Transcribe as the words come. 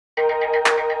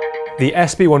The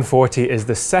SB140 is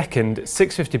the second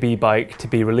 650B bike to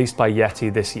be released by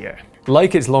Yeti this year.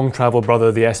 Like its long travel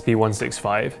brother, the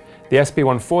SB165, the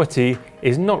SB140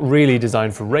 is not really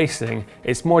designed for racing,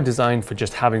 it's more designed for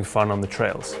just having fun on the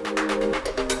trails.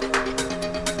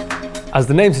 As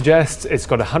the name suggests, it's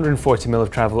got 140mm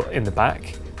of travel in the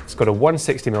back, it's got a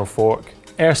 160mm fork,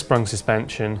 air-sprung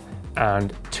suspension,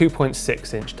 and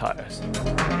 2.6-inch tyres.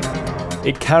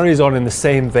 It carries on in the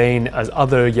same vein as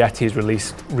other Yetis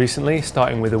released recently,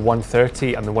 starting with the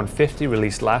 130 and the 150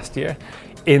 released last year,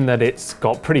 in that it's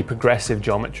got pretty progressive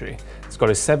geometry. It's got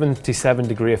a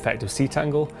 77-degree effective seat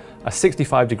angle, a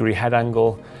 65-degree head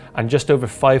angle, and just over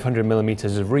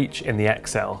 500mm of reach in the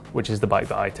XL, which is the bike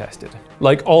that I tested.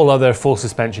 Like all other full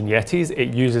suspension Yetis,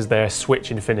 it uses their Switch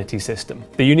Infinity system.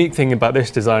 The unique thing about this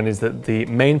design is that the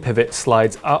main pivot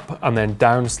slides up and then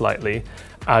down slightly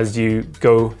as you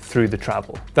go through the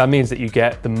travel. That means that you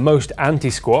get the most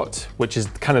anti-squat, which is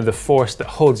kind of the force that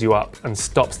holds you up and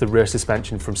stops the rear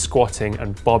suspension from squatting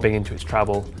and bobbing into its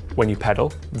travel when you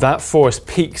pedal. That force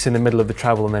peaks in the middle of the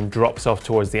travel and then drops off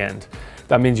towards the end.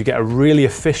 That means you get a really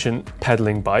efficient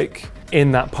pedaling bike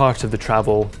in that part of the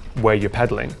travel where you're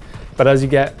pedaling. But as you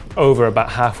get over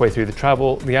about halfway through the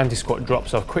travel, the anti-squat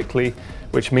drops off quickly,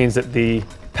 which means that the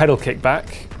pedal kickback,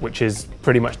 which is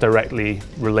pretty much directly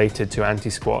related to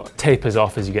anti-squat, tapers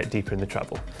off as you get deeper in the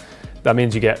travel. That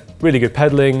means you get really good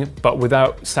pedaling, but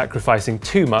without sacrificing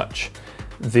too much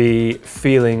the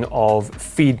feeling of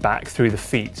feedback through the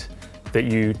feet that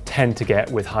you tend to get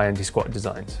with high anti-squat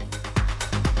designs.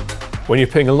 When you're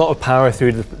putting a lot of power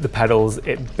through the pedals,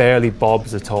 it barely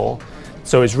bobs at all,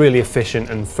 so it's really efficient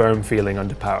and firm feeling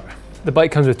under power. The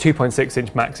bike comes with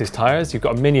 2.6-inch Maxxis tyres. You've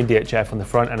got a Minion DHF on the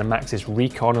front and a Maxxis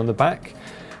Recon on the back.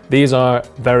 These are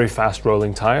very fast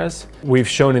rolling tyres. We've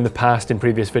shown in the past in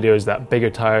previous videos that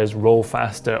bigger tyres roll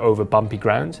faster over bumpy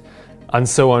ground. And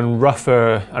so on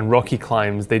rougher and rocky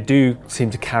climbs, they do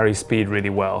seem to carry speed really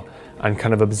well and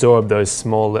kind of absorb those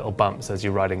small little bumps as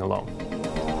you're riding along.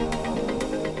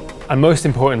 And most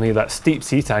importantly, that steep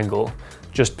seat angle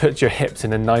just puts your hips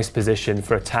in a nice position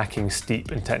for attacking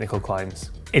steep and technical climbs.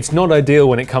 It's not ideal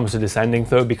when it comes to descending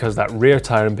though, because that rear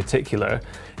tyre in particular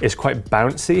is quite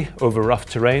bouncy over rough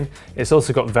terrain. It's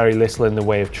also got very little in the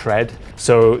way of tread,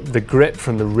 so the grip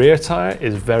from the rear tyre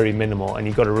is very minimal and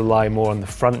you've got to rely more on the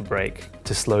front brake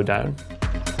to slow down.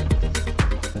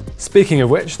 Speaking of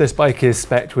which, this bike is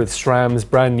spec'd with SRAM's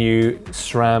brand new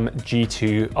SRAM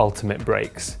G2 Ultimate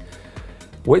brakes,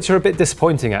 which are a bit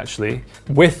disappointing actually.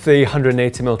 With the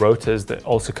 180mm rotors that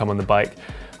also come on the bike,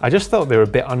 I just thought they were a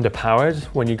bit underpowered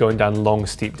when you're going down long,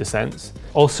 steep descents.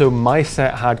 Also, my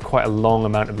set had quite a long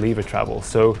amount of lever travel,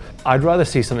 so I'd rather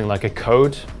see something like a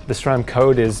Code. The SRAM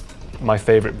Code is my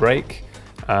favorite brake.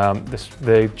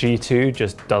 The G2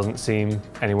 just doesn't seem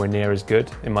anywhere near as good,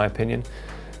 in my opinion.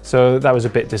 So that was a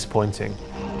bit disappointing.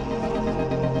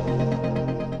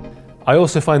 I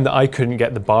also find that I couldn't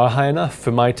get the bar high enough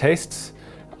for my tastes.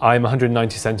 I'm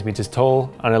 190 centimeters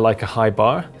tall and I like a high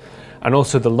bar. And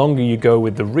also the longer you go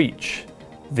with the reach,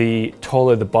 the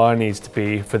taller the bar needs to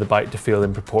be for the bike to feel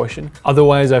in proportion.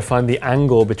 Otherwise, I find the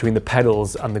angle between the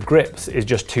pedals and the grips is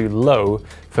just too low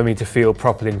for me to feel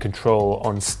properly in control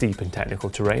on steep and technical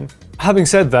terrain. Having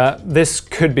said that, this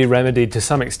could be remedied to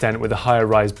some extent with a higher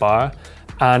rise bar,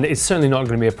 and it's certainly not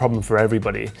going to be a problem for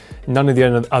everybody. None of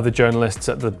the other journalists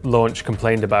at the launch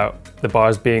complained about the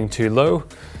bars being too low,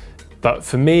 but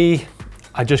for me,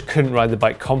 I just couldn't ride the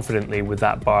bike confidently with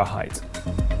that bar height.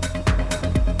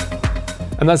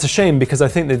 And that's a shame because I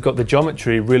think they've got the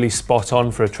geometry really spot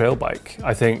on for a trail bike.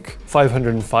 I think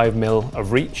 505mm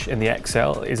of reach in the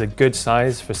XL is a good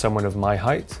size for someone of my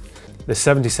height. The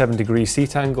 77-degree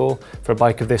seat angle for a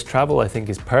bike of this travel I think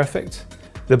is perfect.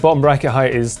 The bottom bracket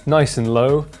height is nice and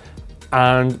low,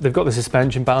 and they've got the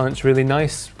suspension balance really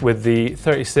nice with the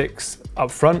 36 up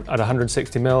front at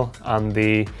 160mm and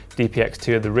the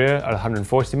DPX2 at the rear at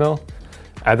 140mm.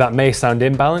 That may sound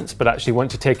imbalanced, but actually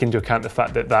once you take into account the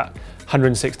fact that that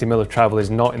 160mm of travel is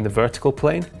not in the vertical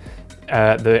plane,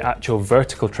 the actual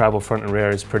vertical travel front and rear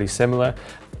is pretty similar.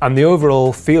 And the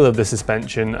overall feel of the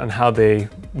suspension and how they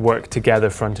work together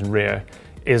front and rear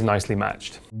is nicely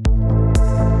matched.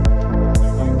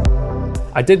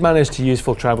 I did manage to use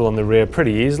full travel on the rear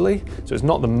pretty easily, so it's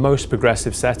not the most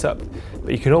progressive setup,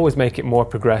 but you can always make it more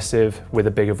progressive with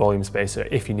a bigger volume spacer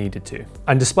if you needed to.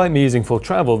 And despite me using full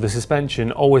travel, the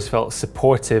suspension always felt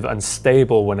supportive and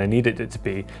stable when I needed it to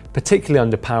be, particularly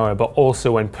under power, but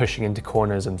also when pushing into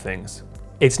corners and things.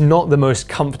 It's not the most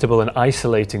comfortable and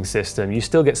isolating system. You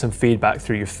still get some feedback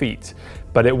through your feet,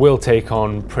 but it will take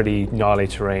on pretty gnarly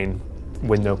terrain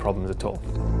with no problems at all.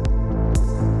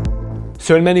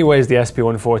 So in many ways, the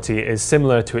SB140 is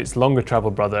similar to its longer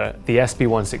travel brother, the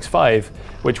SB165,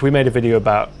 which we made a video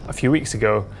about a few weeks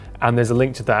ago, and there's a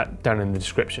link to that down in the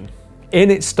description. In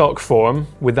its stock form,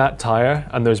 with that tire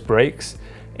and those brakes,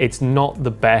 it's not the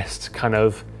best kind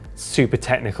of super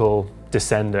technical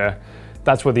descender.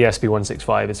 That's what the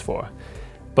SB165 is for.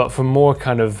 But for more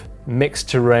kind of mixed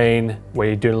terrain, where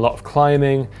you're doing a lot of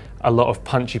climbing, a lot of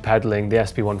punchy pedaling, the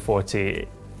SB140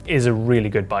 is a really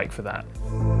good bike for that.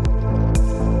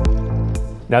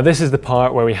 Now this is the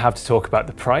part where we have to talk about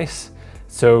the price.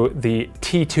 So the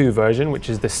T2 version, which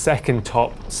is the second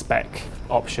top spec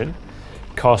option,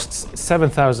 costs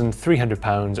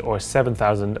 £7,300 or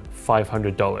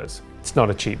 $7,500. It's not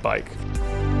a cheap bike.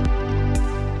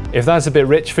 If that's a bit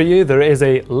rich for you, there is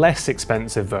a less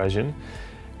expensive version,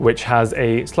 which has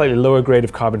a slightly lower grade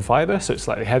of carbon fiber, so it's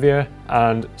slightly heavier,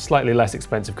 and slightly less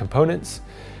expensive components,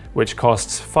 which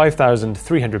costs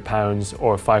 £5,300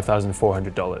 or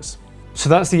 $5,400. So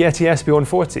that's the Yeti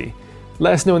SB140.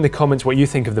 Let us know in the comments what you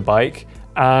think of the bike,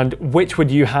 and which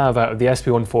would you have out of the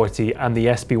SB140 and the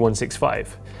SB165.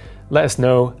 Let us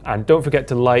know, and don't forget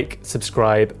to like,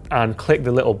 subscribe, and click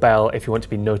the little bell if you want to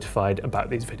be notified about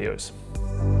these videos.